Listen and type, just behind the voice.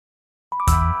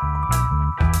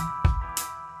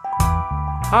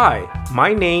Hi,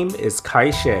 my name is Kai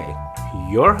Shea,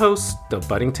 your host of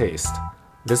Budding Taste.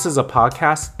 This is a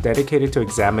podcast dedicated to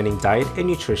examining diet and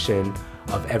nutrition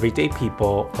of everyday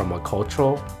people from a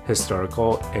cultural,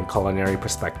 historical, and culinary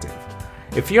perspective.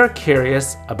 If you're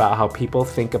curious about how people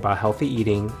think about healthy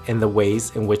eating and the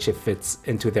ways in which it fits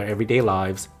into their everyday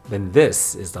lives, then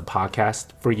this is the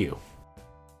podcast for you.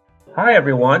 Hi,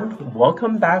 everyone.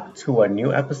 Welcome back to a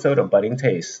new episode of Budding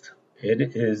Taste.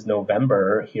 It is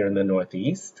November here in the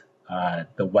Northeast.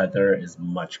 The weather is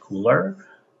much cooler,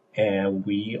 and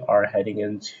we are heading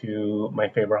into my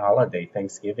favorite holiday,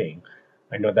 Thanksgiving.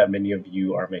 I know that many of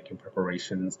you are making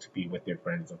preparations to be with your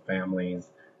friends and families,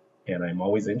 and I'm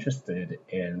always interested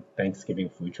in Thanksgiving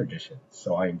food traditions.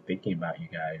 So I'm thinking about you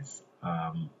guys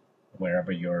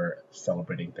wherever you're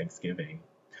celebrating Thanksgiving.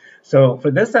 So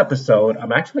for this episode,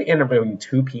 I'm actually interviewing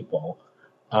two people.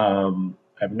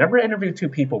 I've never interviewed two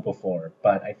people before,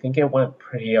 but I think it went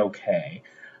pretty okay.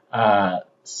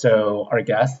 So our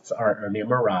guests are Ernie and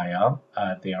Mariah.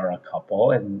 They are a couple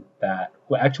and that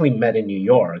who actually met in New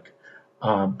York,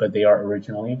 but they are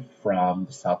originally from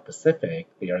the South Pacific.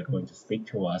 They are going to speak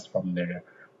to us from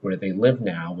where they live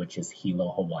now, which is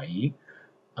Hilo, Hawaii.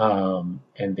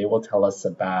 And they will tell us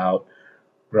about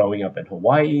growing up in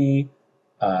Hawaii,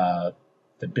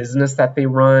 the business that they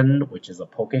run, which is a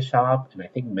poke shop, and I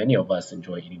think many of us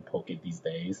enjoy eating poke these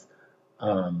days,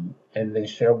 and then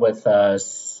share with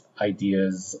us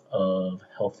ideas of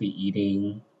healthy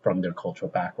eating from their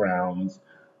cultural backgrounds,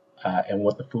 and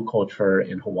what the food culture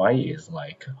in Hawaii is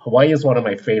like. Hawaii is one of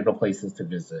my favorite places to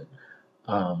visit,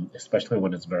 especially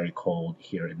when it's very cold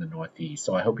here in the Northeast.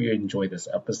 So I hope you enjoy this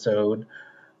episode,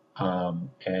 and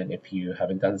if you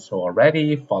haven't done so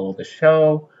already, follow the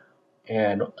show.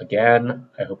 And again,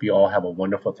 I hope you all have a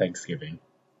wonderful Thanksgiving.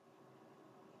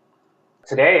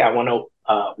 Today, I want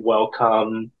to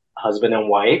welcome husband and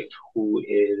wife who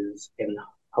is in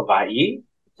Hawaii.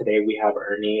 Today, we have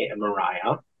Ernie and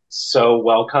Mariah. So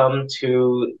welcome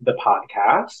to the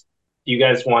podcast. Do you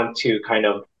guys want to kind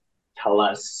of tell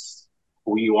us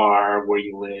who you are, where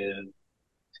you live?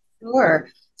 Sure.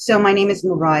 So my name is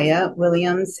Mariah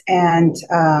Williams, and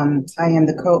I am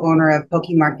the co-owner of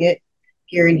Poke Market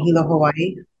here in Hilo,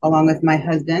 Hawaii, along with my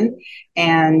husband.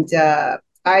 And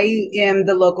I am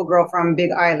the local girl from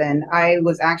Big Island. I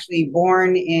was actually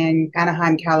born in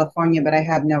Anaheim, California, but I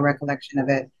have no recollection of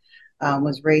it.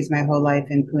 Was raised my whole life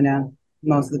in Puna,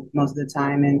 most of the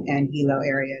time, and Hilo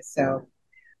area. So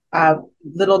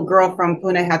little girl from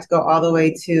Pune had to go all the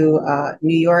way to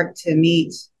New York to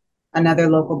meet another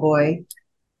local boy.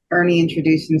 Ernie,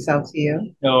 introduce himself to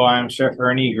you. Hello, I'm Chef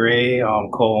Ernie Gray,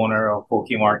 co-owner of Poke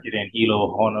Market in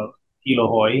Hilo,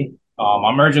 Hawaii.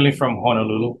 I'm originally from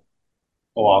Honolulu,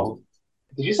 Oahu.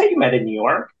 Did you say you met in New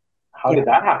York? How did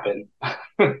that happen?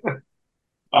 I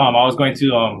was going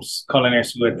to culinary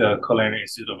school at the Culinary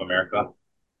Institute of America.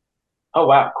 Oh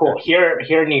wow, cool. Here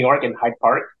in New York in Hyde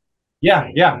Park? Yeah,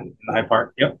 in Hyde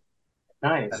Park. Yep.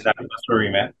 Nice. And that's where we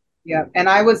met. Yeah, and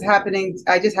my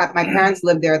parents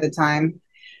lived there at the time,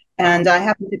 and I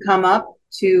happened to come up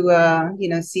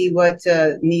to see what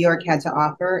New York had to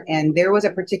offer, and there was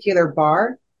a particular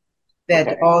bar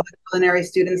that all the culinary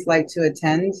students like to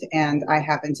attend, and I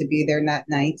happened to be there that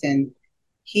night, and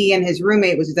he and his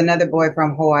roommate was another boy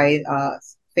from Hawaii,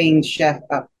 famed chef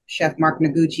Mark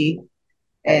Noguchi,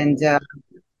 and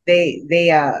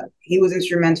he was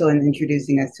instrumental in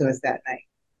introducing us that night.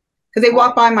 Because they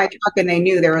walked by my truck and they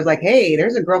knew there was like, hey,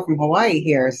 there's a girl from Hawaii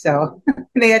here. So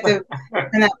they had to,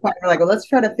 at that point, we're like, well, let's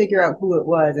try to figure out who it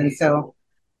was. And so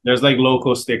there's like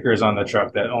local stickers on the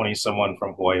truck that only someone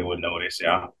from Hawaii would notice.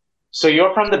 Yeah. So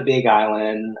you're from the Big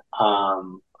Island,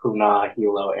 Puna,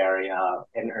 Hilo area,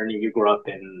 and Ernie, you grew up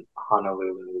in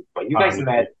Honolulu, but you guys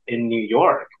met in New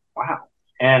York. Wow.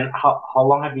 And how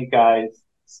long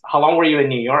were you in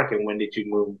New York and when did you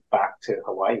move back to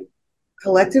Hawaii?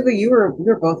 Collectively, we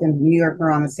were both in New York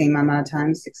around the same amount of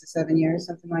time, 6 or 7 years,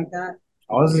 something like that.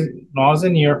 I was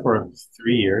in New York for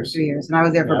 3 years. 3 years, and I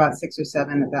was there for about 6 or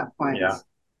 7 at that point. Yeah.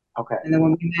 Okay. And then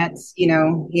when we met,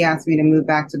 he asked me to move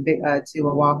back to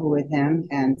Oahu with him,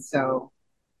 and so.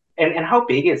 And how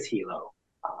big is Hilo?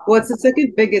 Well, it's the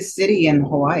second biggest city in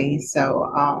Hawaii.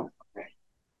 So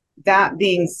that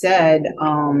being said,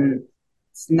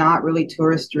 it's not really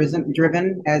tourist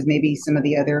driven as maybe some of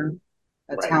the other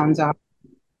towns are.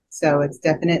 So it's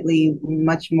definitely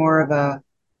much more of a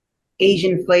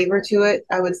Asian flavor to it,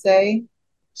 I would say.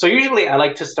 So usually I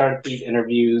like to start these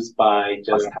interviews by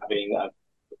just having a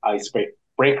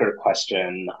icebreaker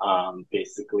question.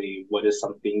 Basically, what is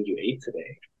something you ate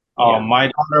today?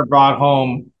 My daughter brought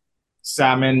home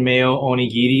salmon mayo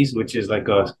onigiris, which is like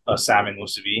a salmon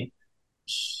musubi.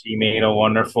 She made a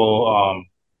wonderful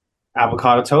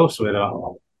avocado toast with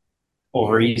a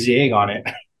over easy egg on it.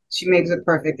 She makes a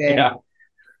perfect egg. Yeah.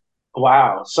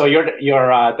 Wow. So your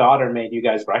daughter made you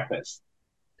guys breakfast.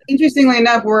 Interestingly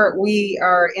enough, we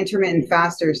are intermittent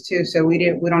fasters too, so we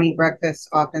don't eat breakfast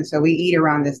often, so we eat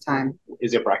around this time.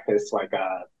 Is your breakfast like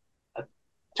a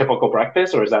typical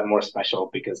breakfast, or is that more special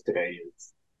because today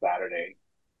is Saturday?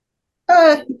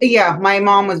 Yeah, my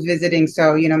mom was visiting,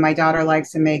 so my daughter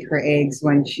likes to make her eggs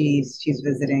when she's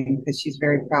visiting because she's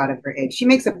very proud of her eggs. She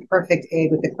makes a perfect egg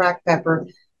with the cracked pepper,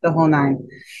 the whole nine.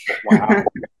 Wow.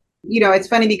 It's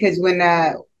funny because when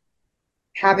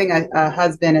having a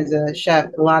husband as a chef,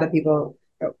 a lot of people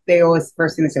they always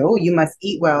first thing they say, "Oh, you must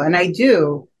eat well," and I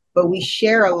do. But we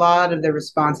share a lot of the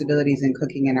responsibilities in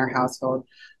cooking in our household.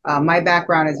 My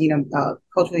background is,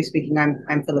 culturally speaking,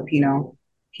 I'm Filipino.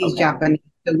 He's Okay. Japanese.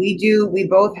 So we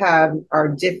both have our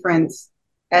different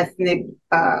ethnic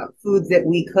foods that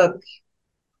we cook,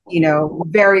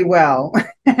 very well.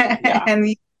 Yeah. And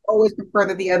we always prefer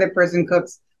that the other person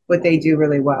cooks what they do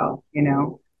really well.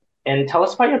 And tell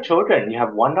us about your children. You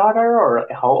have one daughter, or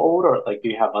how old, or like do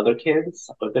you have other kids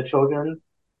with the children?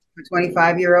 A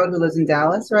 25-year-old who lives in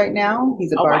Dallas right now.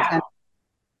 He's a Oh bartender, wow.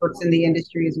 works in the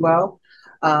industry as well.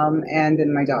 And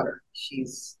then my daughter,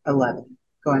 she's 11,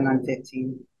 going on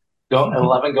 15. Go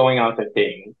 11 going on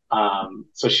 15.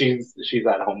 So she's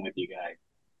at home with you guys.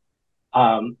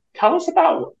 Tell us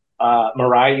about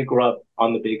Mariah. You grew up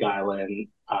on the Big Island.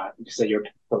 You said you're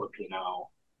Filipino.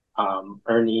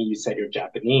 Ernie, you said you're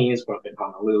Japanese, grew up in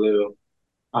Honolulu.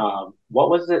 What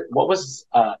was it? What was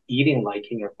eating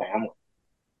like in your family?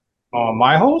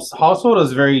 My host household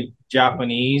is very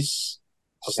Japanese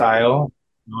Okay. style.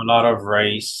 A lot of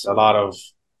rice, a lot of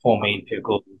homemade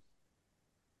pickles,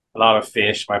 a lot of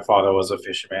fish. My father was a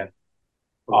fisherman.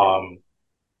 Okay. Um,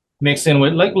 Mixed in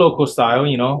with like local style,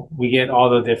 we get all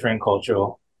the different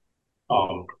cultural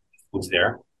um foods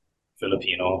there.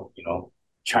 Filipino,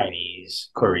 Chinese,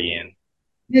 Korean.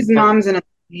 His But mom's an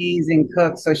amazing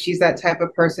cook, so she's that type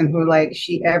of person who like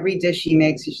she every dish she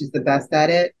makes, she's the best at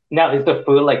it. now, is the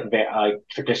food like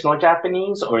traditional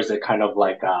Japanese, or is it kind of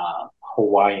like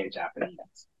Hawaiian Japanese?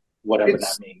 Whatever that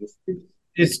It's means.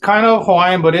 it's kind of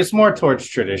Hawaiian, but it's more towards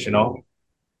traditional.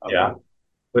 Okay. Yeah.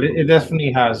 But it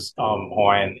definitely has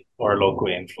Hawaiian or local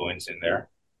influence in there.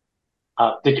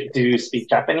 Do you speak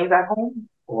Japanese at home,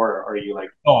 or are you like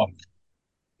Oh,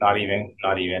 not even.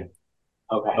 No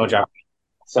okay? Japanese.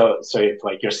 So it's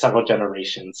like you're several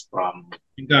generations from. I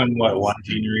think I'm what, one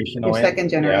generation Your away? second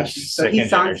Yeah, generation. So he's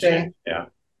second generation. Sanse. Yeah.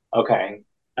 Okay.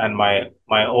 And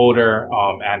my older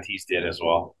aunties did as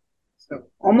well. So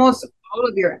almost all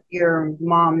of your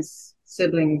mom's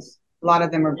siblings, a lot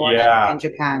of them were born in Yeah,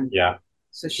 Japan. yeah,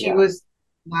 So she Yeah. was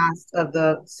last of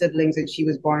the siblings and she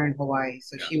was born in Hawaii.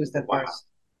 So yeah. she was the Wow. first.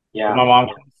 But Yeah. my mom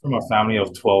Yeah. comes from a family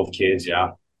of 12 kids,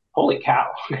 yeah. Holy cow.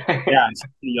 Yeah, and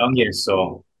she's the youngest,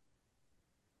 so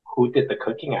Who did the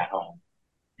cooking at home?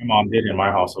 my mom did in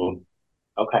my household.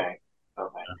 Okay.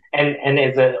 Okay. And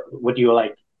is it would you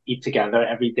like eat together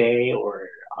every day, or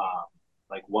um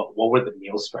like what were the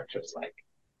meal structures like?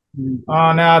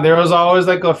 Oh, now there was always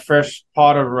like a fresh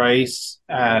pot of rice,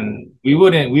 and we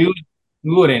wouldn't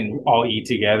all eat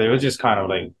together. It was just kind of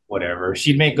like whatever.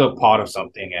 She'd make a pot of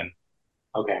something, and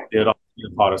Okay. they'd all eat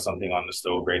a pot of something on the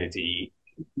stove ready to eat.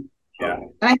 Yeah. Okay.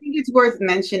 And I think it's worth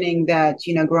mentioning that,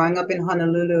 growing up in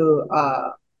Honolulu,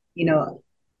 you know,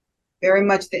 very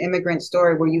much the immigrant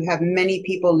story where you have many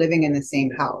people living in the same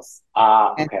house.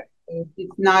 And Okay.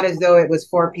 it's not as though it was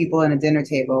four people at a dinner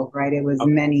table, right? It was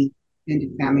Okay. many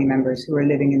extended family members who were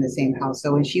living in the same house.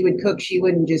 So when she would cook, she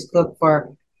wouldn't just cook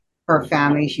for her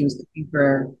family. She was cooking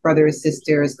for brothers,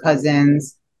 sisters,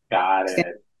 cousins, Got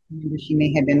extended it. members she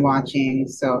may have been watching.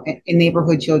 So, and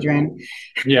neighborhood children.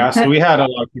 Yeah, so we had a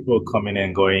lot of people coming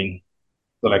and going.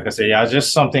 So like I said, yeah, it's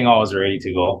just something always ready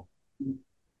to go. So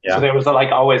Yeah. there was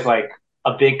like always like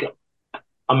a big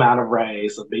amount of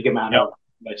rice, a big amount Yep. of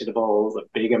vegetables, a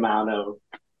big amount of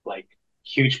like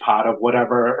huge pot of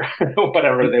whatever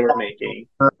whatever they were making.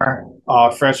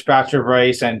 Fresh batch of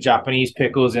rice and Japanese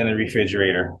pickles in the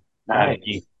refrigerator, and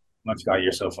you Nice. much got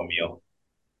yourself a meal.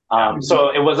 Yeah. Mhm. So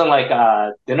it wasn't like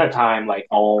dinner time, like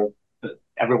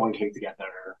everyone came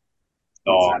together,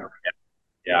 So etc.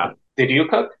 yeah, Did you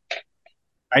cook?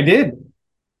 I did.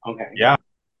 Okay. Yeah,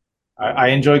 I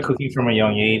enjoy cooking from a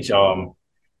young age.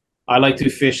 I like to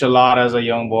fish a lot as a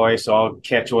young boy, so I'll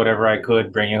catch whatever I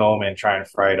could, bring it home, and try and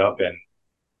fry it up. And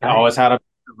I always Nice. had a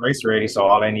rice ready, so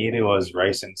all I needed was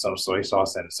rice and some soy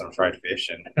sauce and some fried fish,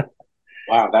 and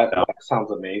Wow, So, that sounds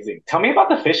amazing. Tell me about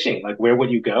the fishing. Like, where would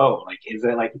you go? Like, is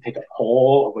it like you take a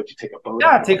pole or would you take a boat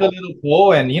yeah, out? take a little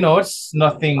pull, and it's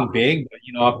nothing Uh, big, but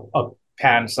a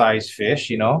pan-sized fish.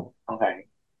 okay. Just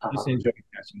Uh-huh. enjoy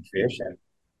catching fish, and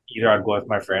either I'd go with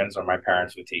my friends or my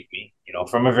parents would take me.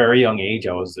 From a very young age,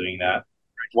 I was doing that.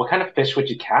 What kind of fish would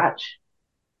you catch?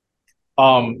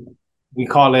 Um, we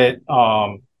call it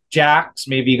jacks.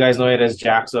 Maybe you guys know it as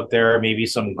jacks up there. Maybe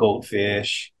some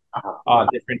goldfish, Uh-huh.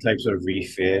 different types of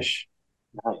reef fish.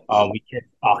 Nice. We catch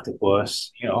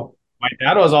octopus. My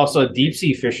dad was also a deep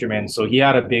sea fisherman, so he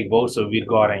had a big boat. So we'd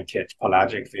go out and catch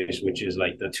pelagic fish, which is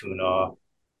like the tuna,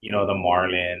 the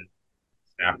marlin,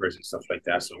 snappers, and stuff like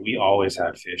that. So we always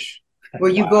had fish. Where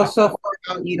you go so far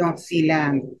out, you don't see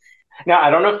land. Now, I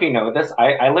don't know if you know this.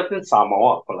 I lived in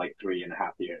Samoa for like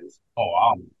 3.5 years. Oh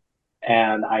wow!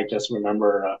 And I just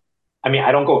remember, I mean,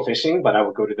 I don't go fishing, but I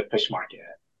would go to the fish market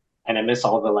and I miss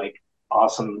all the like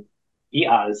awesome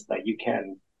ias that you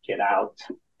can get out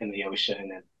in the ocean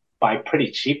and buy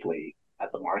pretty cheaply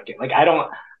at the market. Like, I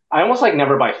almost like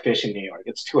never buy fish in New York.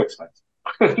 It's too expensive.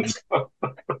 So,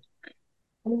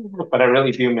 but I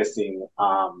really do missing,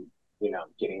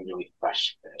 getting really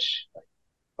fresh fish like,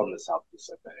 from the South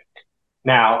Pacific.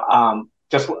 Now,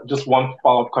 just one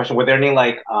follow-up question. Were there any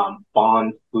like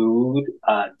bond food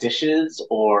dishes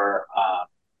or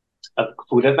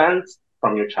food events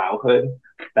from your childhood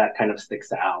that kind of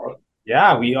sticks out?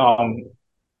 Yeah, we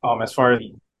as far as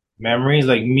memories,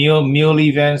 like meal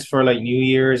events for like New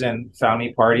Year's and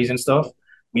family parties and stuff.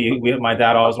 We my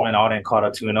dad always went out and caught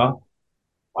a tuna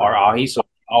or Wow. ahi, so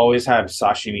we always had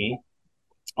sashimi.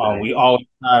 Nice. We always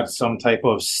had some type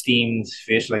of steamed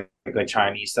fish, like a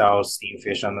Chinese style steamed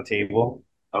fish on the table.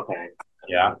 Okay.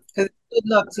 Yeah, Because good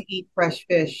luck to eat fresh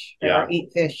fish or yeah,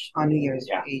 eat fish on New Year's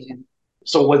for Yeah. Asian.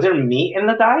 So was there meat in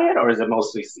the diet or is it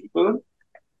mostly seafood?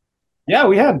 yeah.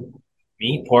 We had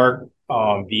meat, pork,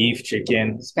 beef,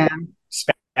 chicken, Spam.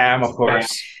 spam, of Spam.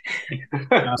 course,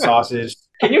 sausage.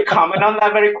 Can you comment on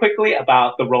that very quickly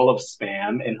about the role of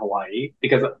spam in Hawaii?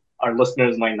 Because our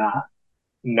listeners might not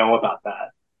know about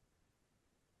that.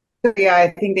 Yeah, I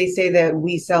think they say that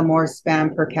we sell more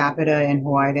spam per capita in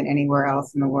Hawaii than anywhere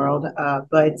else in the world.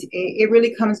 But it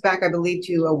really comes back, I believe,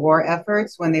 to a war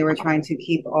efforts when they were trying to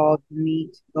keep all the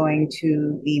meat going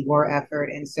to the war effort.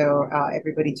 And so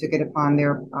everybody took it upon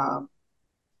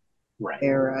Right.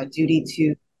 their duty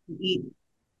to eat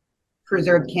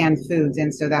preserved canned foods.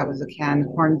 And so that was a canned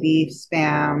corned beef,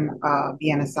 spam,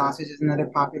 Vienna sausage is another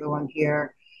popular one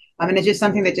here. I mean, it's just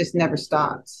something that just never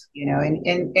stops,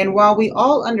 and while we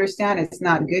all understand it's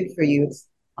not good for you,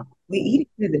 we eat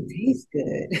it because it tastes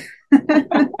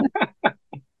good.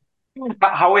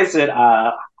 How is it?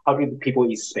 How do people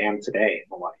eat spam today in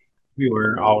Hawaii? We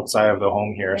were outside of the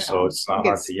home here, Yeah. so it's You not get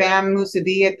hard to get. spam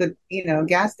musubi at the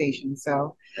gas station.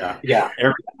 So Yeah, Yeah.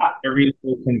 every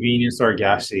little convenience store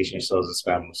gas station sells a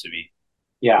spam musubi.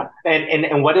 Yeah.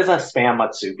 And what is a spam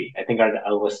matsubi? I think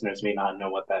our listeners may not know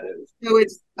what that is. so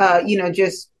it's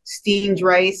just steamed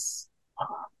rice Uh,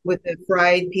 with a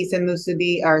fried piece of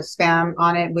musubi or spam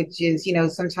on it, which is,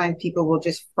 sometimes people will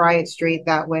just fry it straight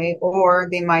that way, or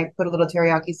they might put a little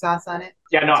teriyaki sauce on it.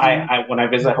 yeah, no, I when I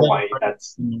visit Hawaii,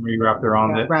 that's We wrapped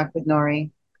around it. Wrapped with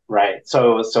nori. right.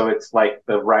 So it's like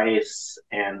the rice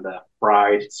and the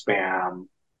fried spam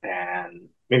and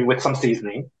maybe with some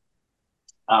seasoning.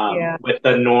 Yeah. With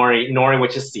the nori,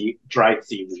 which is dried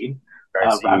seaweed,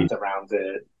 Dried seaweed. wrapped around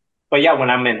it. But yeah, when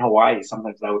I'm in Hawaii,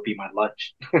 sometimes that would be my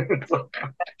lunch.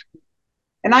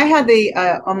 And I had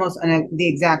the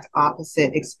exact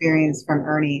opposite experience from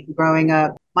Ernie growing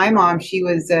up. My mom, she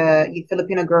was a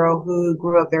Filipino girl who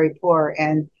grew up very poor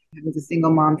and was a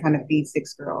single mom trying to feed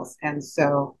six girls. And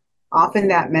so often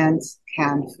that meant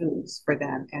canned foods for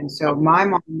them. And so my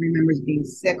mom remembers being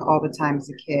sick all the time as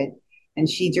a kid. And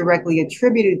she directly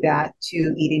attributed that to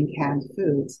eating canned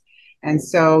foods. And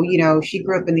so, she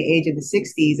grew up in the age of the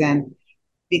 60s and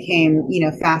became,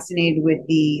 fascinated with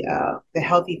the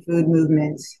healthy food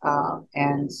movement,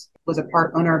 and was a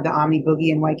part owner of the Omni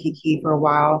Boogie in Waikiki for a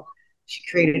while. She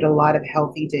created a lot of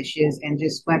healthy dishes and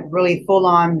just went really full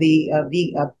on the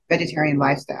vegetarian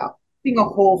lifestyle, being a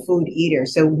whole food eater.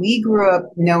 So we grew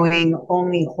up knowing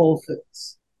only whole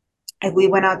foods. If we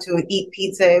went out to eat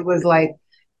pizza, it was like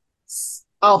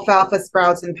alfalfa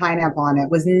sprouts and pineapple on it.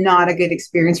 Was not a good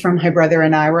experience for my brother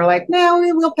and I. We're like, no,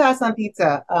 we'll pass on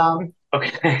pizza.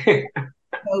 Okay.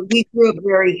 So we grew up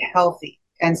very healthy.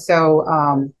 And so,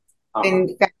 Uh-huh.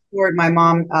 in fast forward, my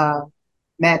mom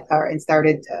met and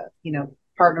started,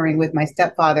 partnering with my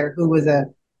stepfather, who was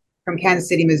from Kansas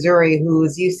City, Missouri, who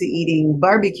was used to eating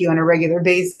barbecue on a regular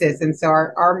basis. And so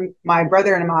my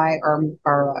brother and I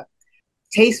are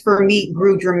taste for meat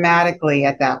grew dramatically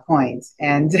at that point,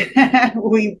 and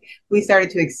we we started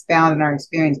to expound on our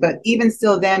experience. But even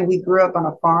still, then we grew up on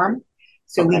a farm,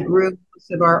 so we Okay. grew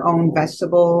most of our own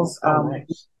vegetables. Oh,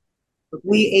 nice.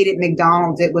 We ate at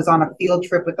McDonald's. It was on a field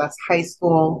trip with us, high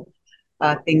school,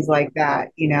 things like that,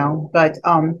 you know. But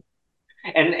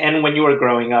And when you were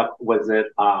growing up, was it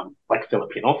like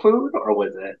Filipino food or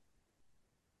was it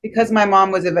because my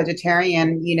mom was a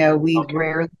vegetarian, you know, we okay?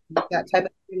 rarely ate that type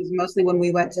of food. It was mostly when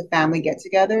we went to family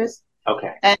get-togethers.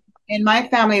 Okay, And in my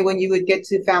family, when you would get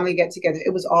to family get-together,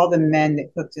 it was all the men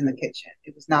that cooked in the kitchen.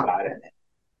 It was not got it. women.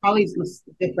 Probably was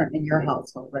different in your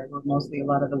household, right? Where mostly a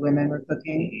lot of the women were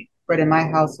cooking. But in my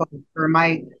household, for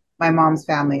my mom's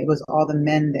family, it was all the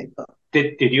men that cooked.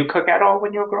 Did you cook at all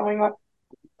when you were growing up?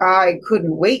 I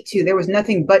couldn't wait to. There was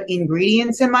nothing but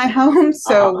ingredients in my home,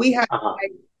 so Uh-huh. we had Uh-huh.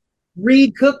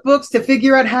 read cookbooks to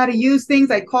figure out how to use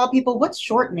things. I call people, what's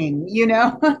shortening, you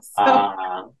know? So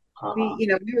Uh, we, uh-huh. you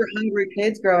know, we were hungry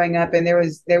kids growing up, and there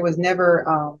was never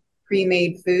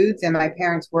pre-made foods, and my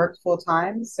parents worked full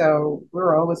time, so we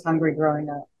were always hungry growing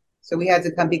up. So we had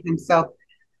to come become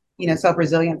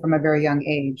self-resilient from a very young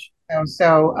age.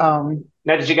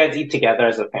 Now, did you guys eat together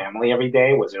as a family every day?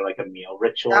 Was there like a meal That was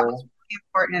ritual? really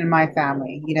important in my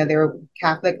family. You know, they were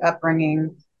Catholic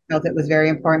upbringing, felt it was very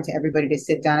important to everybody to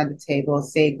sit down at the table,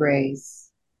 say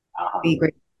grace, Uh-huh. be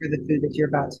grateful for the food that you're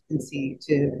about to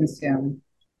consume,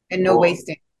 and no Cool.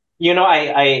 wasting.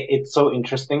 It's so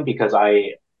interesting because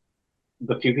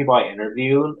the few people I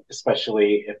interviewed,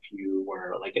 especially if you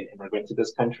were like an immigrant to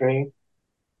this country,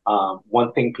 one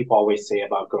thing people always say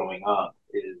about growing up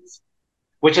is,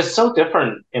 which is so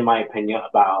different in my opinion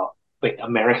about like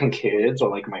American kids or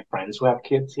like my friends who have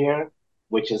kids here,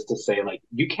 which is to say like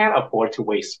you can't afford to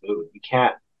waste food. You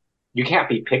can't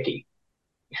be picky,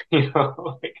 you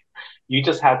know, like you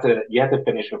had to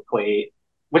finish your plate,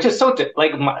 which is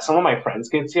like some of my friends'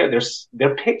 kids here,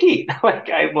 they're picky. Like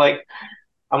I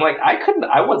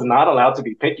was not allowed to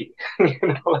be picky. You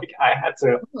know, like I had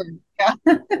to,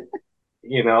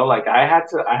 Yeah. like I had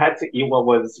to eat what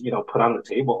was, put on the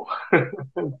table.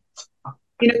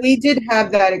 You know, we did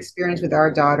have that experience with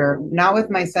our daughter, not with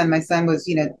my son. My son was,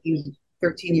 he was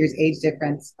 13 years age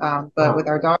difference. But Uh, with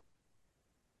our daughter,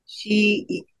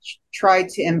 she tried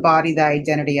to embody the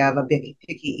identity of a picky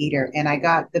eater. And I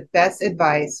got the best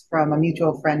advice from a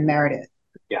mutual friend, Meredith.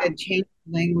 yeah. Said change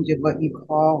the language of what you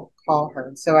call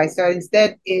her. So I started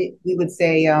instead. We would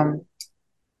say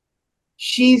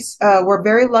we're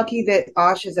very lucky that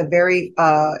Ash is a very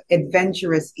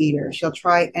adventurous eater. She'll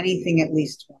try anything at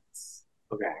least once.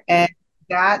 Okay. And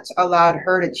that allowed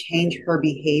her to change her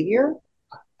behavior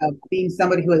of being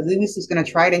somebody who at least is going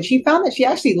to try it. And she found that she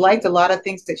actually liked a lot of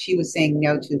things that she was saying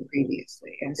no to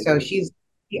previously. And so she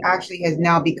actually has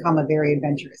now become a very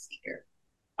adventurous eater.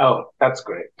 Oh, that's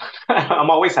great. I'm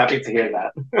always happy to hear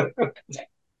that.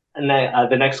 And then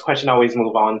the next question I always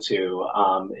move on to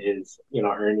is,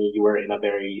 Ernie, you were in a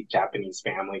very Japanese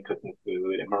family cooking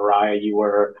food, and Mariah, you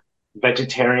were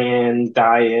vegetarian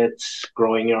diet,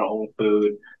 growing your own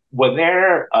food. Were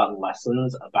there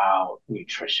lessons about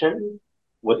nutrition?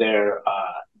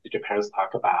 Did your parents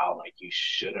talk about like you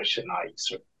should or should not eat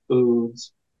certain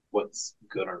foods? What's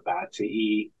good or bad to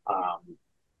eat?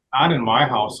 Not in my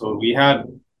household. We had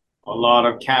a lot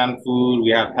of canned food.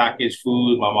 We had packaged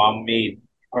food. My mom made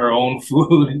her own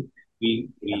food. Yeah.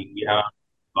 We had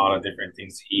a lot of different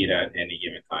things to eat at any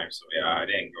given time. So yeah, I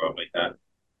didn't grow up like that.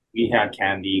 We had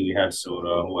candy, we had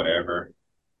soda, whatever.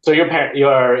 So your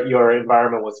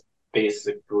environment was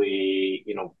basically,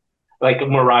 like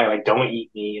Mariah, like don't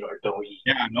eat meat or don't eat.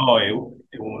 Yeah, no,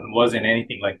 it wasn't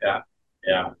anything like that.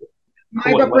 Yeah.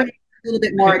 My What? upbringing is a little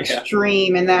bit more Yeah.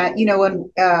 extreme in that,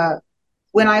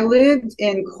 when I lived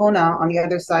in Kona on the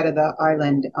other side of the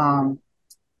island,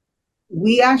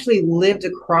 we actually lived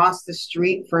across the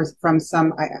street from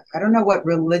I don't know what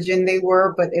religion they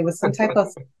were, but it was some type of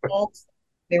cult.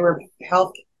 They were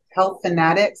health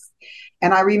fanatics.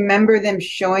 And I remember them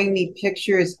showing me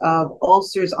pictures of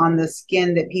ulcers on the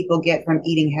skin that people get from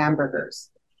eating hamburgers.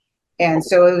 And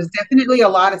so it was definitely a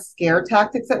lot of scare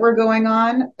tactics that were going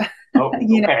on. Oh,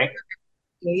 You know,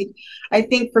 okay. I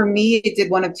think for me, it did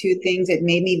one of two things. It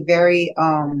made me very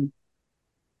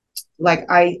like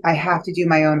I have to do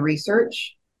my own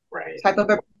research Right. type of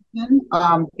a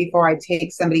person before I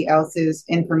take somebody else's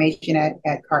information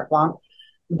at carte blanche.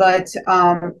 But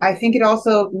I think it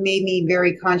also made me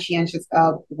very conscientious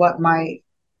of what my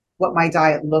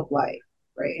diet looked like,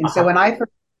 right? And so Uh-huh. when I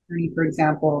first, Ernie, for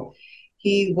example,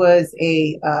 he was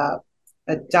a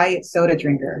diet soda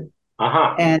drinker,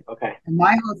 Uh-huh. and Okay.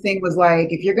 my whole thing was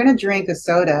like, if you're gonna drink a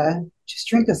soda, just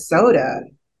drink a soda.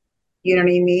 You know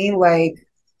what I mean? Like,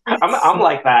 I'm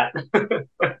like that.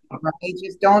 right?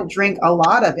 Just don't drink a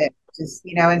lot of it. Just,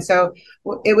 and so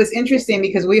it was interesting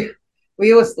because we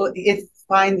always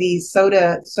find the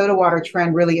soda water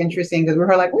trend really interesting because we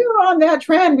were like, we were on that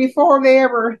trend before they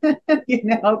ever,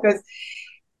 because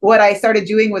what I started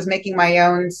doing was making my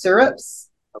own syrups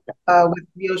with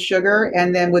real sugar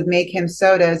and then would make him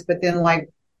sodas, but then like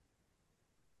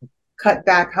cut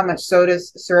back how much soda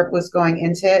syrup was going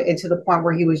into the point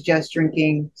where he was just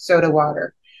drinking soda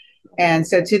water. And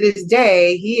so to this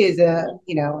day, he is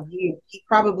he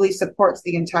probably supports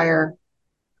the entire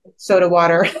soda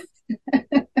water,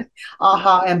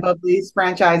 Aha and Bubbly's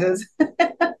franchises.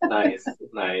 Nice,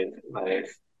 nice,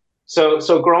 nice.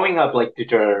 So growing up, like,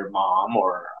 did your mom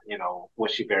or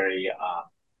was she very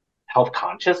health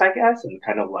conscious, I guess, and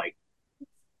kind of like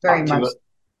Very talk to much you?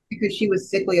 because she was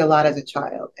sickly a lot as a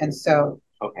child. And so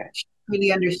Okay, she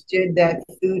really understood that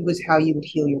food was how you would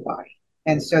heal your body.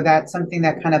 And so that's something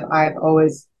that kind of I've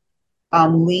always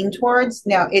lean towards.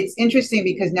 Now, it's interesting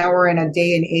because now we're in a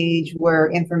day and age where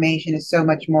information is so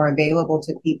much more available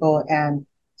to people. And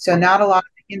so okay, not a lot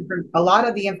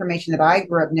of the information that I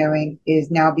grew up knowing is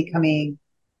now becoming,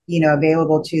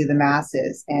 available to the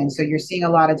masses. And so you're seeing a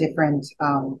lot of different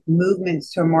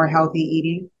movements to a more healthy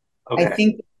eating. I okay.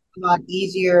 think it's a lot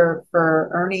easier for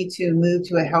Ernie to move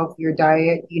to a healthier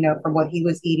diet, from what he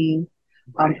was eating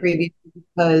Right. previously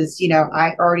because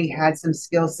I already had some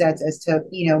skill sets as to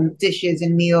dishes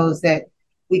and meals that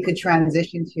we could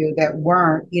transition to that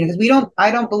weren't because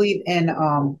I don't believe in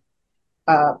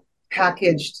uh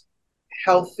packaged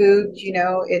health food.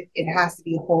 It has to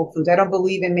be whole foods. I don't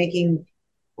believe in making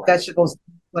Right. vegetables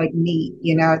like meat.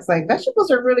 It's like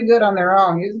vegetables are really good on their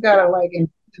own. You just gotta Yeah. like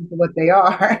enjoy them for what they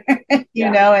are.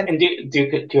 Yeah. And And do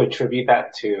you attribute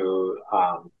that to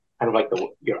kind of like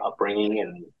your upbringing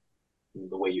and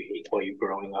the way you ate while you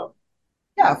growing up?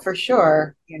 yeah, for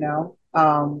sure.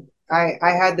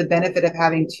 I had the benefit of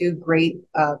having two great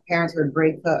parents who were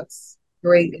great cooks,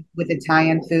 great with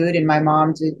Italian food, and my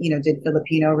mom did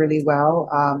Filipino really well,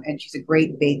 and she's a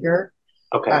great baker.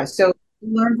 Okay. So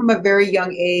learn from a very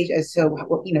young age as to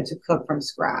to cook from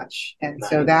scratch, and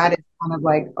so Nice. that is kind of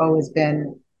like always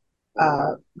been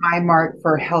my mark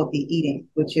for healthy eating,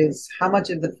 which is how much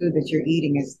of the food that you're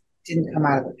eating is didn't come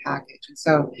out of the package. And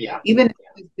so Yeah. even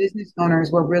as business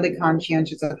owners, we're really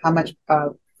conscientious of how much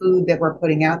food that we're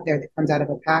putting out there that comes out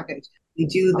of a package. We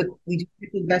do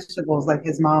pickled vegetables like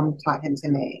his mom taught him to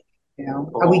make. We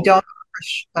Cool. don't offer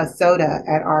a soda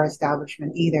at our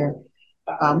establishment either.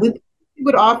 Got it. We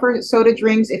would offer soda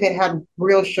drinks if it had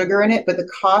real sugar in it, but the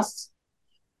costs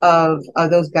of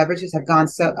those beverages have gone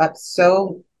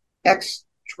so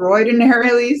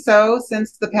extraordinarily so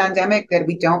since the pandemic that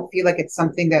we don't feel like it's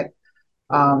something that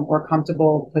we're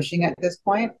comfortable pushing at this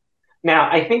point. Now,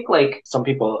 I think like some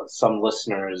people, some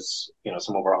listeners,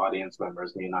 some of our audience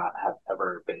members may not have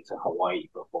ever been to Hawaii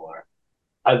before.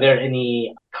 Are there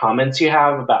any comments you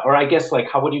have about, or I guess like,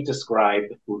 how would you describe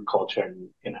the food culture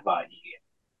in Hawaii?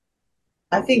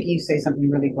 I think you say something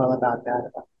really well about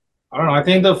that I don't know. I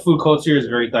think the food culture is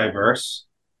very diverse.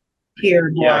 here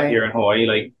in Yeah, Hawaii. here in Hawaii,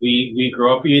 like we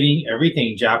grew up eating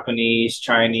everything, Japanese,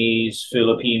 Chinese,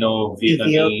 Filipino,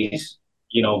 Ethiopia. Vietnamese.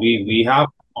 We have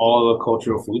all the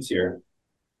cultural foods here.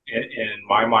 In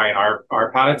my mind,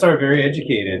 our palates are very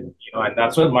educated, and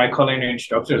that's what my culinary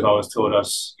instructors always told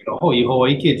us. Oh, you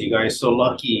Hawaii kids, you guys so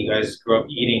lucky. You guys grew up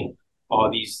eating all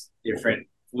these different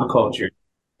food cultures.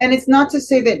 And it's not to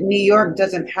say that New York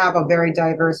doesn't have a very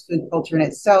diverse food culture in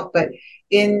itself, but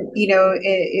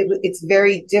it's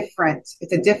very different.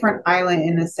 It's a different island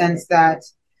in the sense that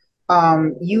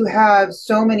you have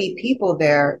so many people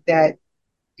there that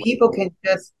people can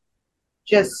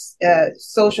just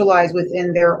socialize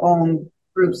within their own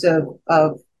groups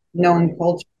of known Right.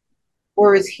 culture.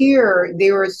 Whereas here,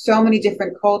 there were so many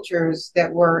different cultures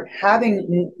that were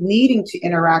needing to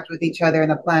interact with each other in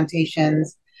the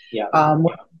plantations, Yeah.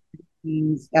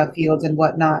 fields and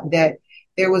whatnot, that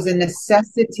there was a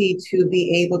necessity to be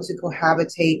able to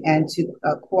cohabitate and to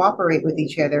cooperate with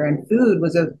each other. And food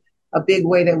was a big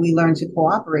way that we learned to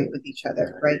cooperate with each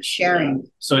other, right? Yeah.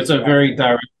 Sharing. So it's a very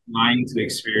direct line to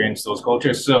experience those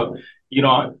cultures. So,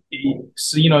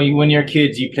 when you're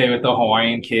kids, you play with the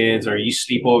Hawaiian kids or you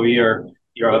sleep over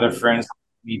your other friends,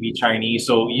 maybe Chinese.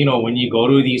 So, when you go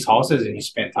to these houses and you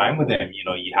spend time with them,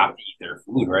 you have to eat their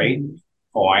food, right?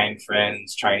 Hawaiian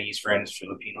friends, Chinese friends,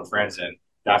 Filipino friends, and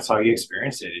that's how you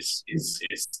experience it.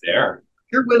 It's there.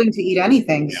 You're willing to eat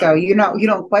anything. Yeah. So you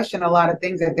don't question a lot of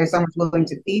things if there's someone willing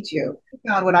to feed you. I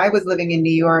found when I was living in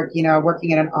New York,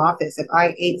 working in an office, if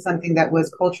I ate something that was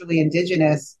culturally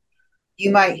indigenous,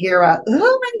 you might hear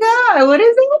oh my God, what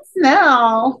is that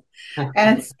smell?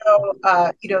 And so,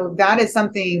 that is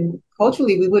something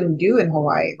culturally we wouldn't do in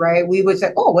Hawaii, right? We would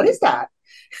say, oh, what is that?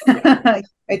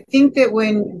 I think that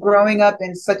when growing up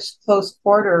in such close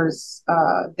quarters,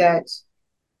 that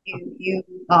you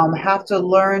have to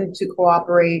learn to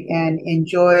cooperate and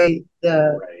enjoy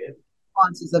the Right.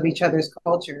 nuances of each other's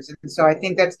cultures. And so I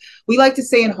think we like to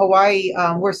say in Hawaii,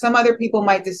 where some other people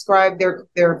might describe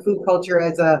their food culture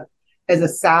as a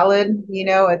salad,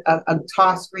 a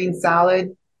tossed green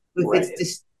salad with its Right.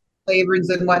 flavors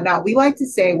and whatnot. We like to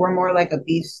say we're more like a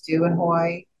beef stew in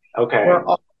Hawaii, Okay. where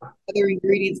all other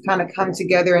ingredients kind of come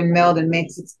together and meld and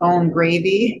makes its own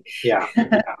gravy. Yeah.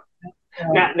 Yeah.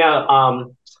 So, Now,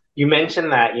 you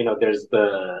mentioned that, there's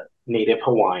the native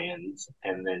Hawaiians,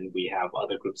 and then we have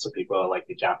other groups of people like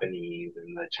the Japanese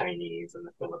and the Chinese and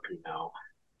the Filipino.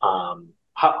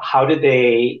 How did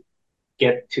they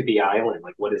get to the island?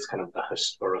 Like, what is kind of the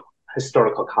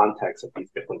historical context of these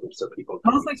different groups of people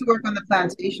coming? mostly to work on the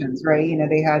plantations, right?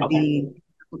 They had Okay.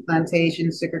 the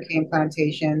plantations, sugarcane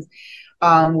plantations,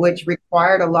 which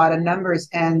required a lot of numbers.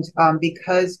 And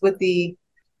because with the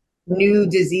new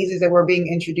diseases that were being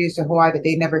introduced to Hawaii that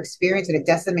they'd never experienced, and it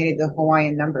decimated the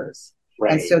Hawaiian numbers.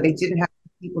 And Right. so they didn't have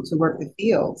people to work the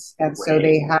fields. And so Right.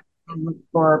 they had to look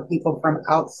for people from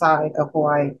outside of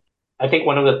Hawaii. I think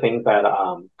one of the things that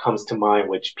comes to mind,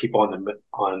 which people on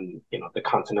the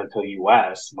continental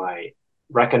U.S. might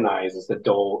recognize, is the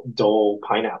dole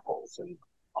pineapples, and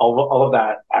all of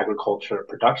that agriculture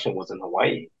production was in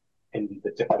Hawaii, and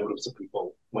the different groups of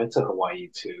people went to Hawaii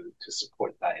to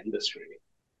support that industry.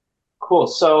 Cool.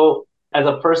 So, as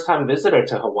a first time visitor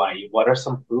to Hawaii, what are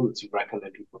some foods you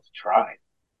recommend people to try?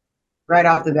 Right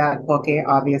off the bat, poke,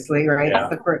 obviously, right? Yeah.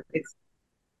 It's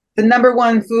the number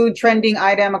one food trending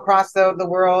item across the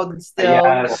world still.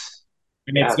 Yes.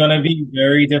 And it's Yes. gonna be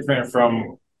very different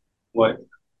from what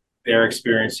they're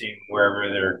experiencing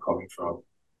wherever they're coming from.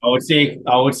 I would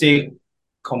say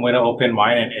come with an open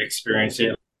mind and experience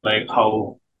it like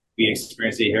how we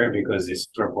experience it here because it's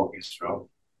where poke is from.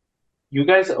 You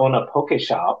guys own a poke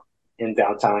shop in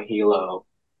downtown Hilo.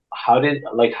 How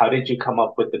did you come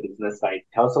up with the business site?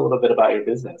 Tell us a little bit about your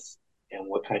business and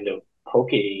what kind of poke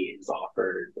is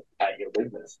offered at your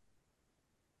business.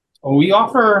 Well, we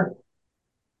offer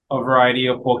a variety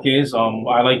of pokés.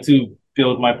 I like to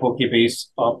build my poke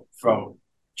base up from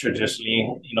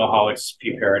traditionally, how it's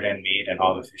prepared and made and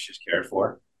how the fish is cared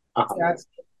for. Uh-huh. Yeah,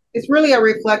 it's really a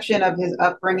reflection of his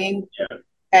upbringing, Yeah.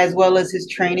 as well as his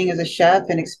training as a chef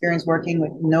and experience working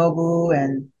with Nobu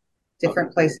and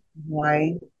different places in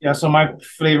Hawaii. Yeah, so my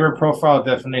flavor profile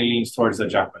definitely leans towards the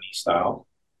Japanese style.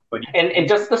 But And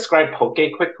just describe poke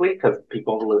quickly, because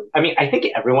I mean, I think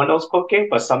everyone knows poke,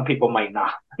 but some people might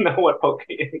not know what poke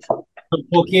is.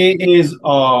 poke is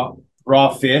raw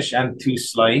fish and to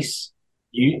slice.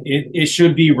 It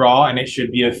should be raw and it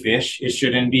should be a fish. It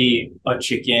shouldn't be a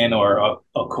chicken or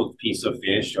a cooked piece of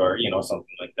fish or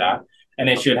something like that. And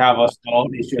it should have a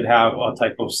salt. It should have a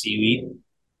type of seaweed.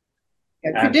 Yeah,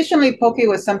 And traditionally, poke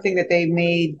was something that they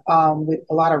made with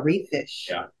a lot of reef fish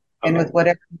yeah, and Okay. with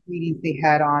whatever ingredients they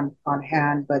had on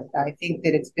hand. But I think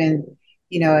that it's been,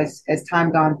 as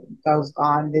time goes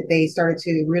on, that they started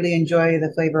to really enjoy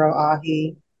the flavor of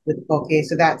ahi with poke.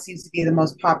 So that seems to be the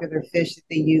most popular fish that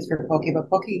they use for poke. But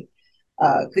poke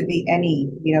could be any,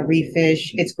 reef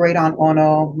fish. It's great on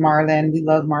ono, marlin. We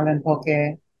love marlin poke,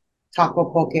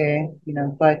 taco poke,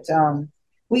 but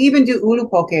we even do ulu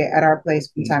poke at our place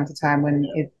from time to time when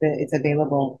it's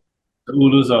available. the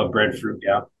ulu's a breadfruit.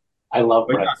 Yeah, I love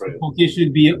but yeah, so breadfruit. poke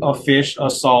should be a fish, a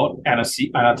salt, and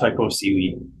a type of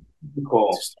seaweed.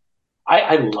 Cool.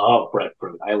 I love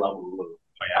breadfruit. I love ulu.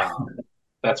 But yeah.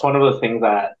 That's one of the things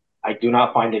that I do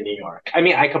not find in New York. I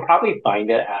mean, I could probably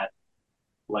find it at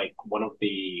like one of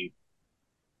the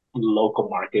local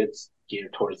markets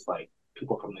geared towards like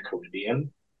people from the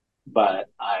Caribbean, but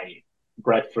I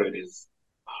breadfruit is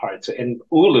hard to, and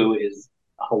ulu is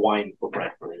Hawaiian for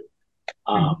breadfruit.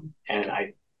 And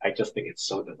I just think it's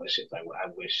so delicious. I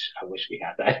wish we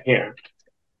had that here.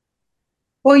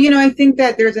 Well, I think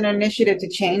that there's an initiative to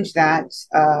change that.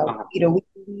 Uh, We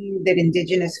believe that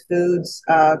indigenous foods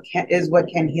is what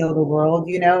can heal the world.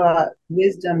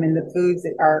 Wisdom in the foods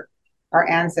that our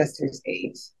ancestors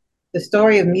ate. The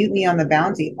story of Mutiny on the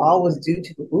Bounty all was due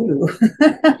to the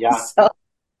ulu. yeah. So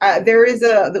there is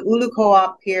the ulu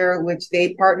co-op here, which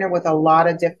they partner with a lot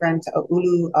of different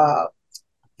ulu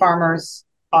farmers,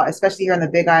 especially here on the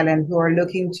Big Island, who are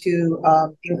looking to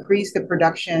increase the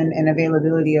production and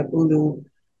availability of ulu.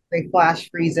 They flash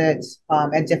freeze it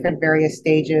at different various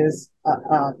stages.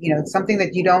 Something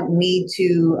that you don't need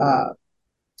to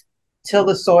till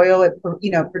the soil, it,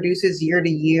 produces year to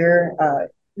year.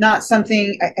 Not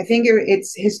something, I think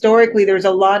it's historically, there's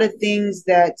a lot of things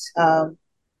that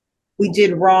we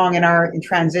did wrong in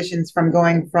transitions from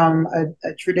going from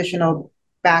a traditional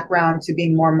background to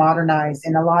being more modernized.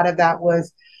 And a lot of that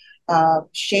was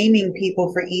shaming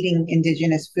people for eating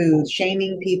indigenous foods,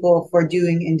 shaming people for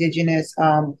doing indigenous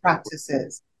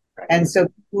practices. And so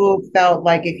people felt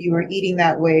like if you were eating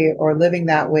that way or living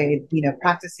that way,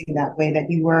 practicing that way, that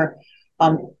you were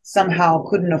somehow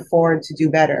couldn't afford to do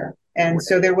better. And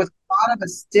so there was a lot of a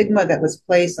stigma that was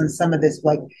placed on some of this,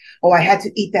 like, oh, I had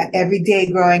to eat that every day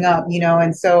growing up,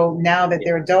 and so now that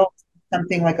they're adults,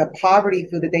 something like a poverty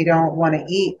food that they don't want to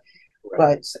eat.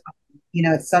 But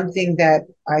it's something that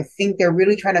I think they're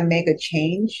really trying to make a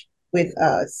change with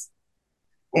us.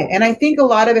 And I think a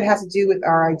lot of it has to do with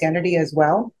our identity as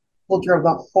well. Culture of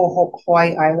the whole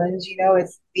Hawaii Islands,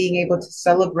 it's being able to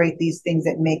celebrate these things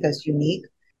that make us unique.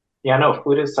 Yeah, no,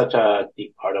 food is such a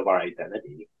deep part of our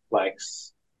identity, like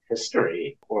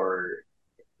history or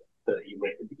the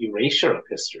erasure of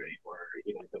history or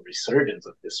the resurgence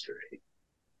of history.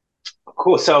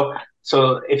 Cool. So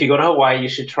if you go to Hawaii, you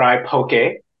should try poke.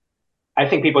 I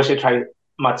think people should try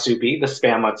matsubi, the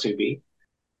spam matsubi.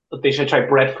 They should try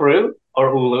breadfruit or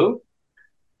ulu.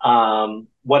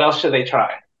 What else should they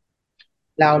try?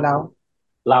 Lau lau.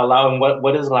 Lau lau. And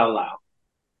what is lau lau?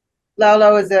 Lau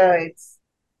lau is it's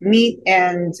meat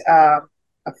and a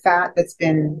fat that's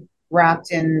been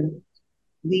wrapped in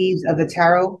leaves of the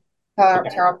taro plant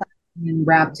and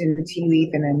wrapped in the tea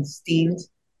leaf and then steamed.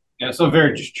 Yeah, so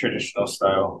very just traditional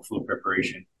style food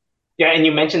preparation. Yeah, and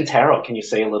you mentioned taro. Can you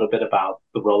say a little bit about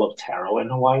the role of taro in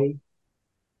Hawaii?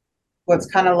 Well, it's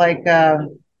kind of like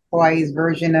Hawaii's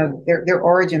version of their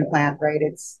origin plant, right?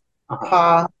 It's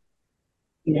ha,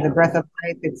 the breath of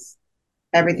life. It's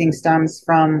everything stems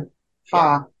from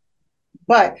ha.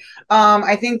 But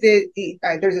I think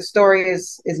that there's a story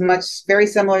is very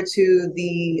similar to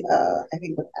the I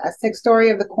think the Aztec story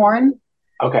of the corn.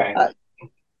 Okay.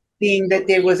 Being that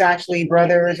there was actually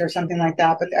brothers or something like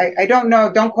that, but I don't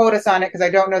know. Don't quote us on it because I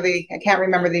don't know I can't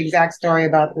remember the exact story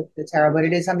about the taro, but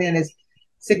it is something that is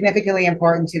significantly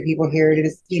important to people here. It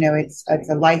is, it's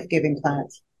a life-giving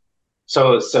plant.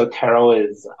 So taro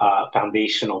is a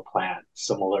foundational plant,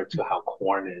 similar to how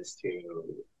corn is to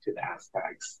the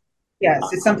Aztecs. Yes,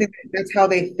 it's something that's how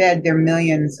they fed their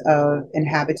millions of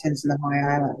inhabitants in the Hawaiian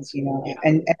Islands,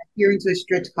 and adhering to a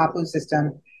strict kapu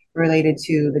system related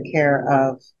to the care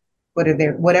of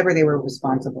whatever they were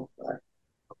responsible for.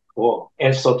 Cool.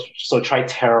 And so try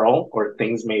taro or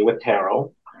things made with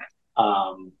taro.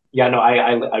 I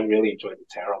really enjoyed the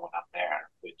taro when I'm there,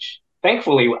 which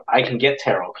thankfully I can get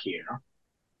taro here.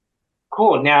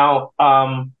 Cool. Now,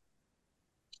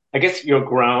 I guess you're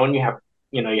grown. You have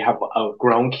a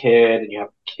grown kid, and you have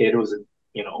a kid who's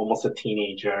almost a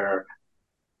teenager.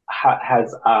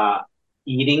 Has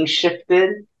eating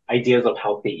shifted? Ideas of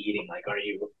healthy eating, like, are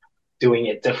you doing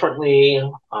it differently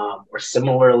or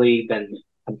similarly than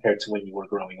compared to when you were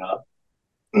growing up?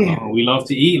 We love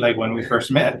to eat, like when we first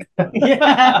met.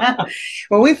 Yeah.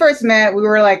 When we first met, we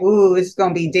were like, ooh, this is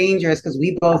going to be dangerous because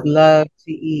we both love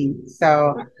to eat.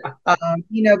 So, but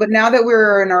now that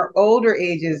we're in our older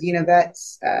ages,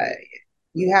 that's,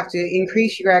 you have to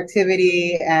increase your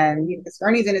activity. And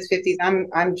Ernie's in his 50s.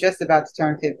 I'm just about to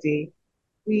turn 50.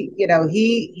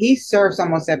 He surfs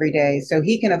almost every day, so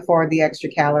he can afford the extra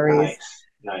calories.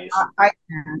 Nice. I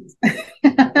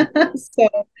can't. So,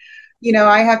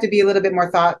 I have to be a little bit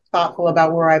more thoughtful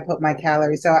about where I put my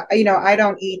calories. So, I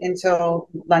don't eat until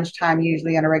lunchtime,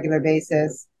 usually on a regular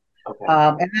basis. Okay.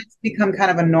 And that's become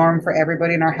kind of a norm for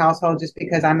everybody in our household, just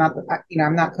because I'm not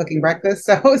cooking breakfast.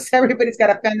 So everybody's got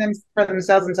to fend for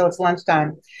themselves until it's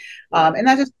lunchtime. And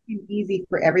that's just easy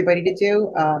for everybody to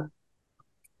do.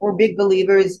 We're big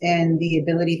believers in the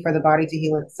ability for the body to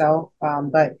heal itself.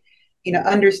 But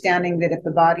understanding that if the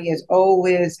body is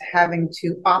always having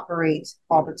to operate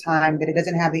all the time, that it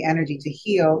doesn't have the energy to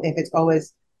heal if it's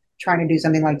always trying to do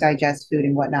something like digest food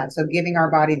and whatnot. So giving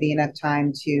our body the enough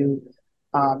time to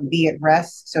be at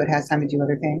rest so it has time to do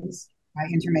other things.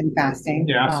 Intermittent fasting.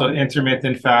 Yeah, so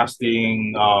intermittent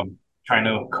fasting, trying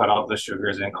to cut out the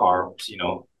sugars and carbs,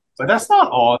 but that's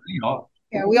not all,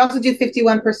 Yeah, we also do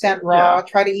 51% raw,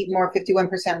 try to eat more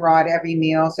 51% raw at every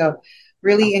meal. So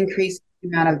really increase the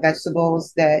amount of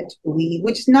vegetables that we eat,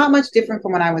 which is not much different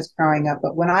from when I was growing up.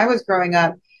 But when I was growing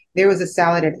up, there was a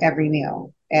salad at every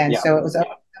meal. And so it was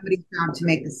somebody's job to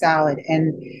make the salad.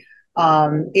 And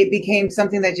it became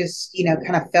something that just,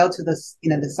 kind of fell to the,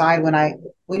 the side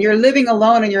when you're living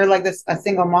alone and you're like a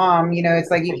single mom,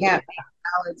 it's like you can't make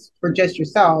salads for just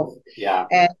yourself. Yeah.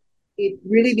 And it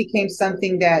really became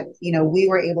something that, we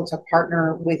were able to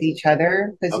partner with each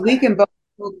other because we Okay. can both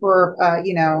go for,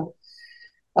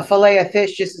 a fillet of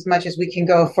fish just as much as we can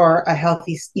go for a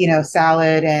healthy,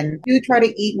 salad. And we do try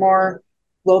to eat more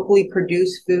locally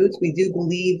produced foods. We do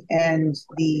believe in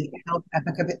the health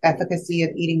efficacy of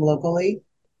eating locally,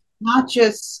 not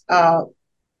just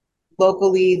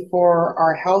locally for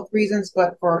our health reasons,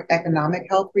 but for economic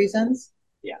health reasons.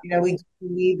 Yeah. We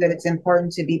believe that it's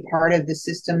important to be part of the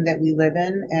system that we live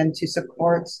in and to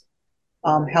support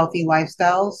healthy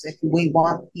lifestyles. If we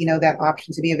want, that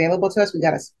option to be available to us, we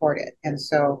got to support it. And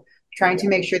so trying to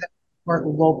make sure that we support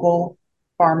local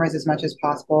farmers as much as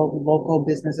possible, local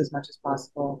business as much as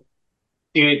possible.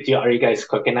 Are you guys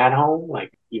cooking at home?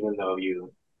 Like, even though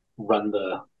you run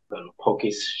the poke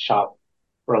shop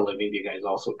for a living, do you guys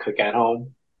also cook at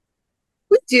home?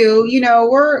 We do,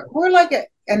 we're like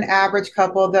an average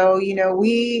couple though.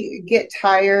 We get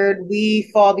tired, we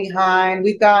fall behind.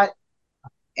 We've got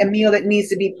a meal that needs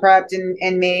to be prepped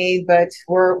and made, but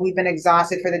we've been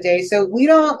exhausted for the day. So we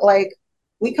don't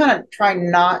we kind of try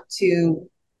not to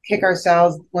kick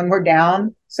ourselves when we're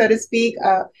down, so to speak.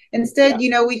 Instead,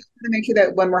 Yeah. We try to make sure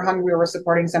that when we're hungry, we're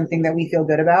supporting something that we feel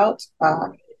good about.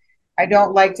 I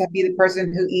don't like to be the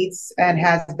person who eats and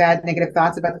has bad negative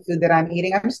thoughts about the food that I'm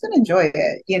eating. I'm just going to enjoy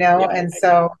it, Yeah. And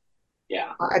so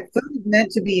Yeah. food is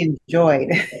meant to be enjoyed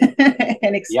and Yeah.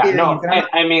 experienced. No, And I'm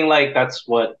I mean, like, that's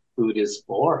what food is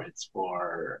for. It's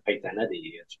for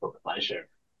identity. It's for pleasure.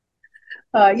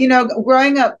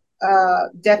 growing up,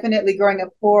 definitely growing up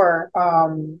poor,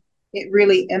 it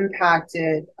really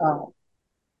impacted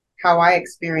how I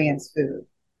experience food.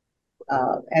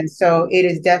 And so it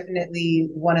is definitely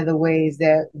one of the ways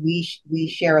that we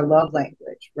share a love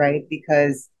language, right?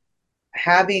 Because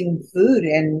having food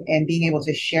and being able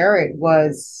to share it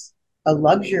was a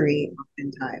luxury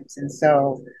oftentimes. And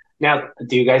so Now,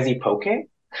 do you guys eat poke?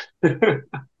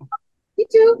 we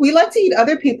do. We like to eat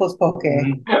other people's poke.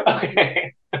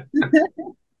 Okay.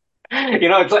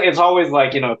 It's always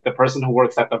like, the person who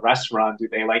works at the restaurant, do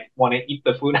they like want to eat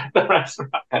the food at the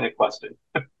restaurant kind of question.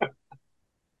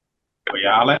 But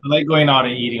yeah, I like going out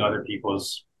and eating other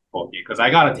people's poke because I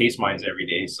gotta taste mines every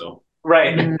day. So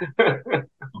Right. Mhm.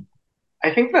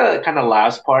 I think the kind of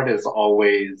last part is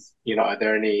always, are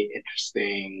there any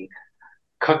interesting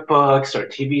cookbooks or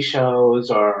TV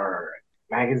shows or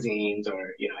magazines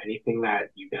or, anything that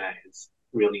you guys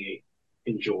really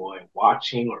enjoy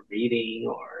watching or reading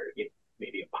or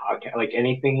maybe a podcast, like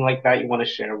anything like that you want to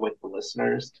share with the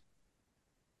listeners?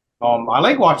 I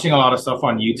like watching a lot of stuff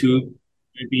on YouTube.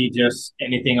 Maybe just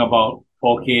anything about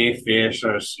poke, fish,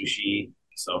 or sushi.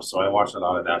 So I watch a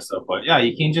lot of that stuff. But yeah,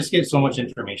 you can just get so much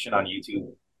information on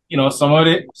YouTube. Some of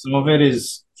it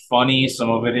is funny. Some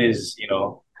of it is,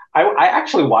 I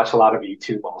actually watch a lot of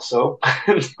YouTube also.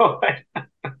 So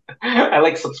I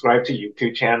like subscribe to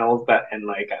YouTube channels and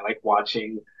like I like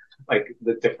watching like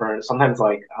the different sometimes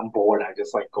like I'm bored, I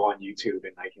just like go on YouTube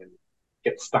and I can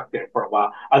get stuck there for a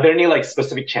while. Are there any like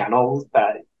specific channels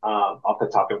that off the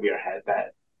top of your head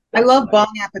I that you love like? Bon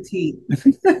Appetit.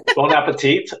 Bon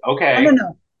Appetit? I don't Okay.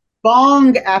 know.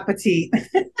 Bong Appetit.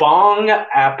 Bong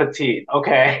Appetit.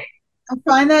 Okay. I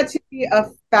find that to be a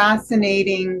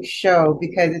fascinating show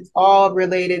because it's all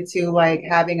related to like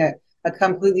having a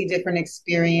completely different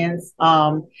experience.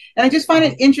 And I just find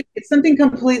it interesting. It's something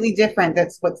completely different.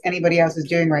 That's what anybody else is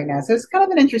doing right now. So it's kind of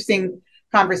an interesting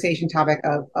conversation topic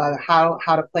of how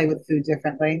to play with food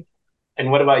differently. And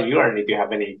what about you, Ernie? Do you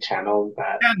have any channels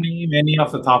that can't name any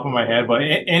off the top of my head, but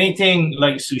anything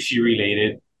like sushi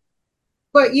related.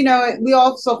 But we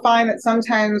also find that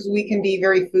sometimes we can be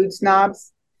very food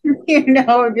snobs.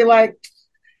 It'd be like,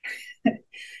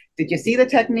 did you see the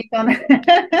technique on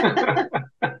that?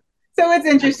 So it's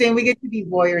interesting. We get to be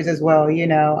voyeurs as well.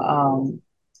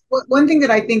 One thing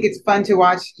that I think it's fun to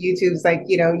watch YouTube is like,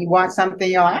 you watch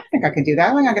something, you're like, I think I could do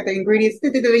that. Like, I got the ingredients,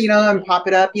 and pop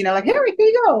it up, like, here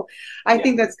you go. I yeah.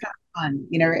 think that's kind of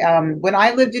fun. When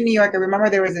I lived in New York, I remember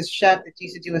there was this chef that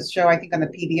used to do a show, I think on the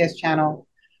PBS channel,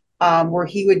 where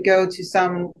he would go to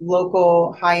some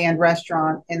local high-end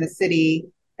restaurant in the city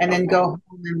and then Okay. go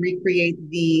home and recreate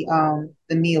the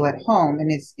meal at home in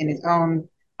his own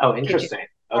Oh, kitchen. interesting.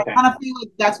 I Okay. kind of feel like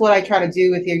that's what I try to do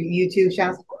with your YouTube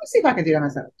channel. Let's see if I can do that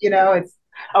myself. It's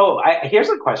Oh, here's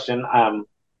a question.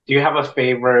 Do you have a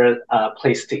favorite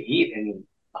place to eat in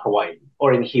Hawaii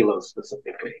or in Hilo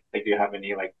specifically? Like, do you have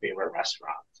any like favorite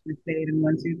restaurants? let's say it in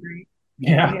one, two, three.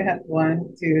 Yeah. Yeah,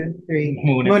 one, two, three.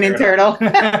 Moon Moon and and turtle.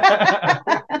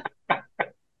 turtle.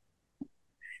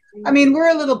 I mean, we're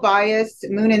a little biased.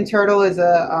 Moon and Turtle is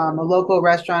a local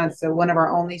restaurant. It's one of our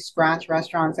only scratch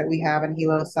restaurants that we have in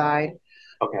Hilo side.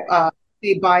 Okay. Uh,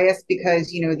 say biased because,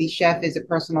 the chef is a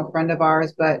personal friend of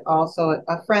ours, but also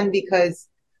a friend because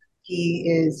he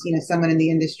is, someone in the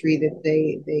industry that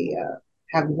they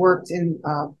have worked in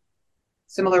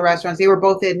similar restaurants. They were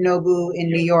both at Nobu in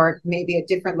New York, maybe at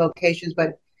different locations,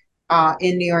 but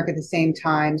in New York at the same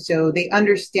time. So they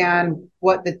understand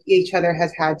what each other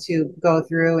has had to go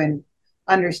through and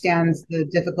understands the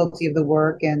difficulty of the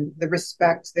work and the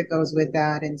respect that goes with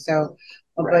that. And so,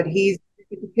 Right. but he's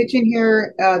the kitchen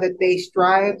here that they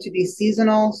strive to be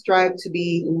seasonal, strive to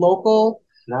be local.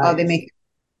 They Nice. make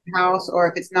house, or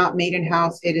if it's not made in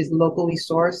house, it is locally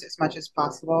sourced as much as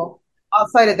possible.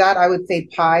 Outside of that, I would say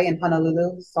Pai in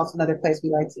Honolulu. It's also another place we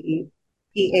like to eat.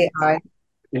 PAI.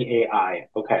 EAI.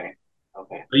 Okay.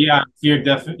 Okay. But yeah,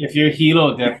 if you're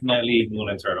Hilo, definitely Moon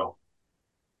and Turtle.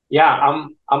 Yeah,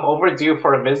 I'm overdue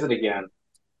for a visit again.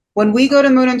 When we go to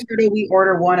Moon and Turtle, we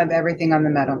order one of everything on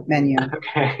the menu.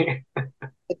 Okay.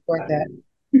 It's worth it.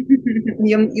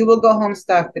 You will go home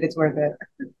stuffed, but it's worth it.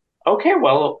 Okay,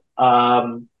 well,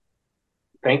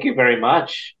 thank you very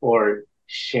much for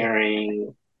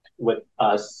sharing with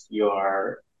us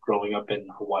your growing up in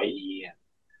Hawaii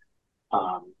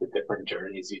and the different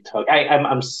journeys you took.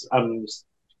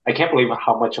 I can't believe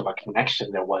how much of a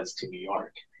connection there was to New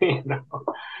York, you know.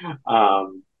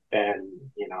 And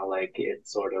like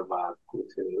it's sort of cool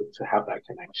to have that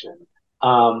connection.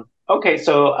 Okay,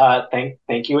 so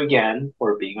thank you again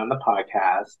for being on the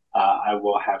podcast. I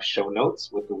will have show notes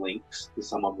with the links to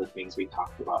some of the things we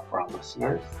talked about for our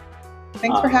listeners.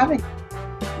 Thanks for having me.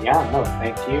 Yeah, no,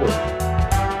 thank you.